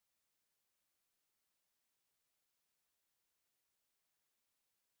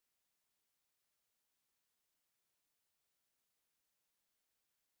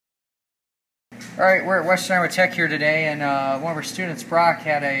Alright, we're at Western Iowa Tech here today, and one of our students, Brock,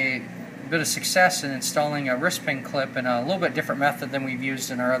 had a bit of success in installing a wrist pin clip in a little bit different method than we've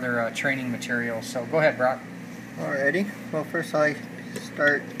used in our other training materials. So go ahead, Brock. Alrighty. Well, first I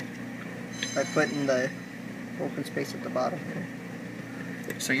start by putting the open space at the bottom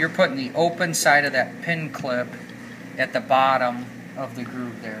here. So you're putting the open side of that pin clip at the bottom of the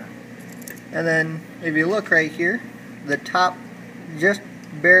groove there. And then if you look right here, the top just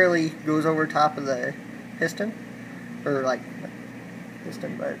barely goes over top of the piston, or like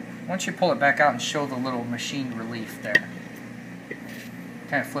piston, but why don't you pull it back out and show the little machine relief there.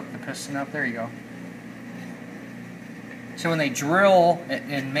 Kind of flip the piston up, there you go. So when they drill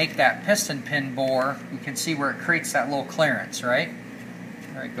and make that piston pin bore, you can see where it creates that little clearance, right?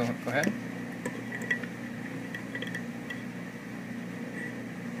 Alright, go ahead.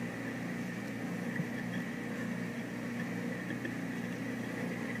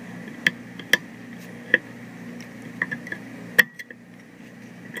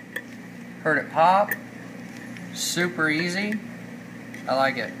 Heard it pop. Super easy. I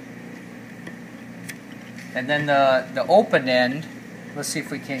like it. And then the open end, let's see if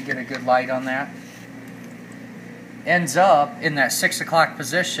we can't get a good light on that, ends up in that 6 o'clock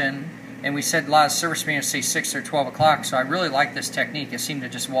position, and we said a lot of service manuals say 6 or 12 o'clock, so I really like this technique. It seemed to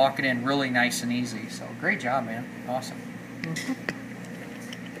just walk it in really nice and easy. So great job, man. Awesome.